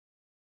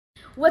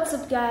What's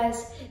up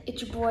guys,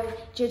 it's your boy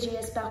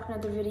JJS back with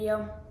another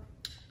video.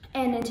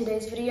 And in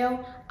today's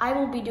video, I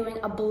will be doing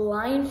a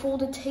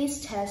blindfolded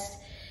taste test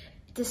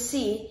to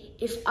see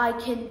if I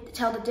can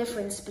tell the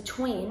difference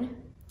between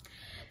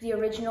the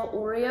original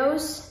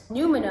Oreos,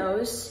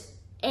 Numinos,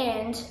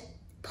 and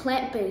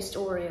plant-based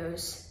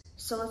Oreos.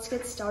 So let's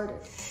get started.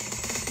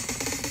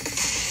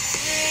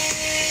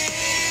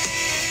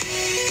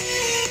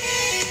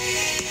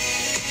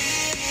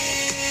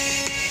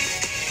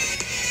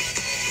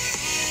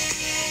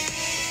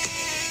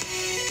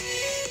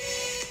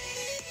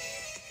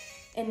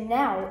 And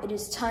now it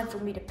is time for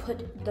me to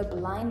put the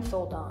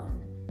blindfold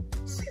on.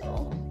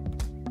 So,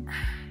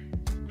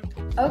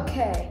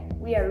 okay,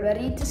 we are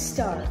ready to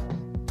start.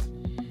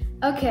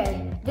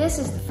 Okay, this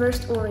is the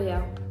first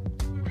Oreo.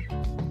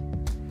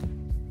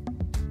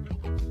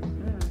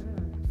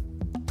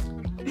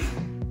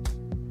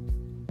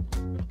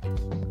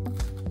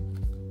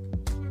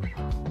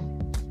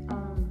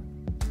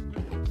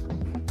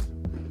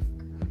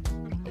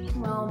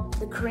 Well,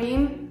 the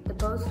cream,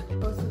 both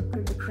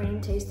of the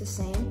cream taste the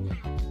same,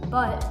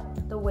 but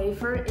the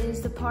wafer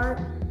is the part,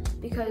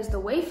 because the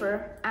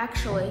wafer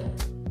actually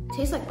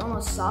tastes like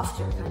almost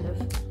softer kind of.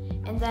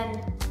 And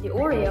then the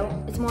Oreo,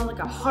 it's more like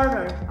a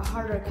harder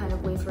kind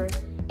of wafer,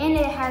 and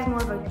it has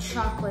more of a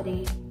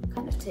chocolatey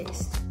kind of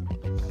taste.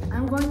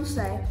 I'm going to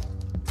say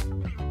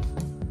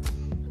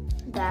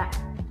that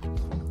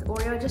the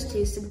Oreo I just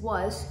tasted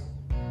was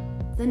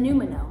the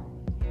Numino.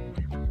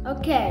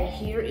 Okay,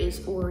 here is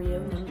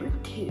Oreo number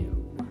 2.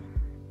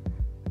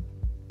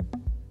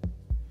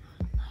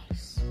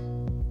 Nice.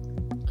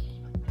 Okay.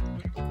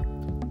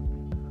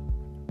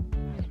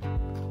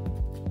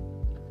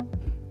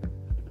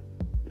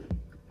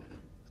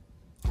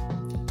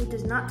 It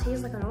does not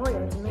taste like an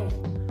Oreo to me.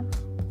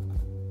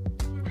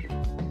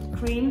 The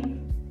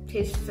cream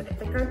tastes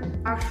thicker,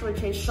 actually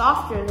tastes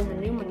softer than the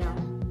Numino.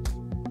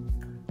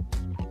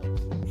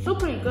 Still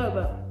pretty good,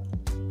 but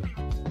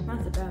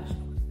not the best.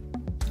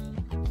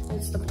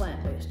 It's the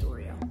plant-based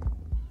Oreo.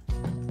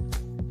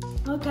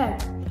 Okay,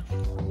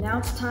 now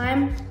it's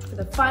time for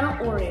the final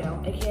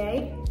Oreo,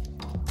 aka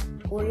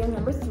Oreo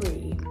number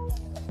 3.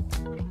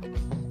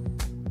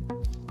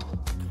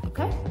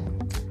 Okay,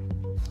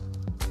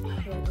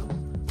 here we go.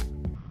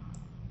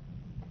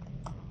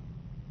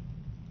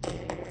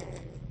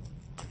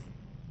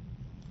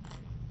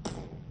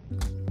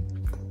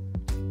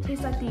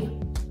 Tastes like the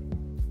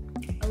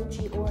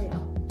OG Oreo.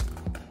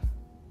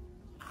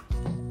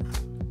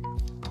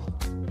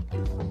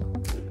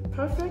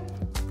 Perfect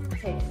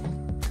taste.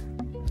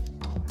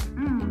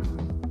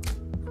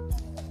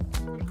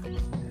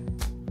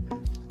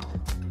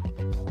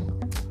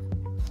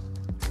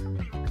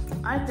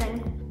 I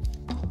think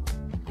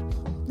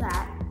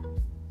that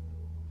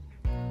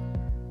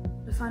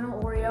the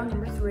final Oreo,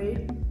 number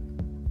 3,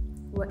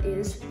 what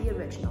is the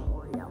original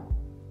Oreo.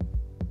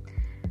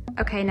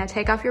 Okay, now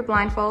take off your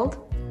blindfold.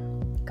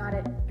 Got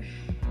it.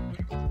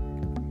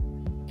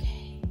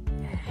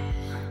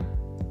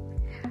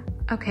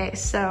 Okay,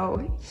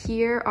 so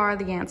here are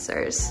the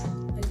answers.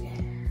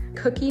 Okay.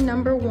 Cookie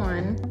number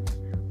 1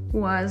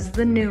 was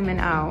the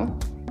Numino.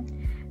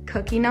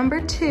 Cookie number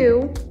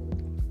 2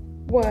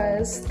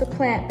 was the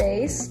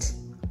plant-based.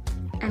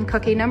 And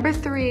cookie number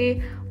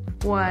 3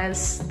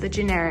 was the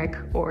generic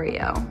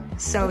Oreo.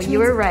 So you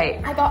were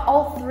right. I got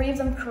all 3 of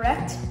them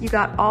correct? You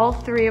got all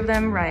 3 of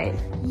them right.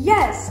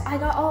 Yes, I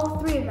got all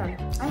 3 of them.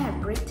 I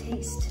have great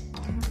taste.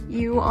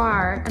 You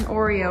are an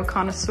Oreo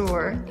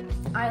connoisseur.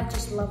 I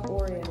just love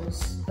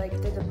Oreos, like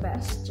they're the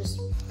best. Just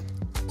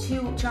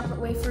 2 chocolate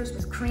wafers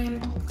with cream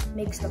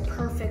makes the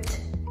perfect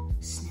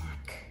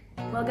snack.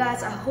 Well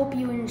guys, I hope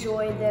you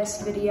enjoyed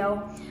this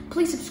video.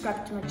 Please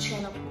subscribe to my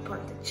channel, part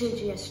of the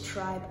JJS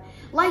tribe.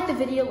 Like the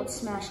video, let's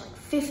smash like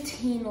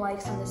 15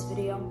 likes on this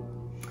video.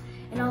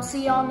 And I'll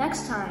see y'all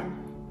next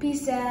time.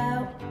 Peace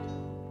out.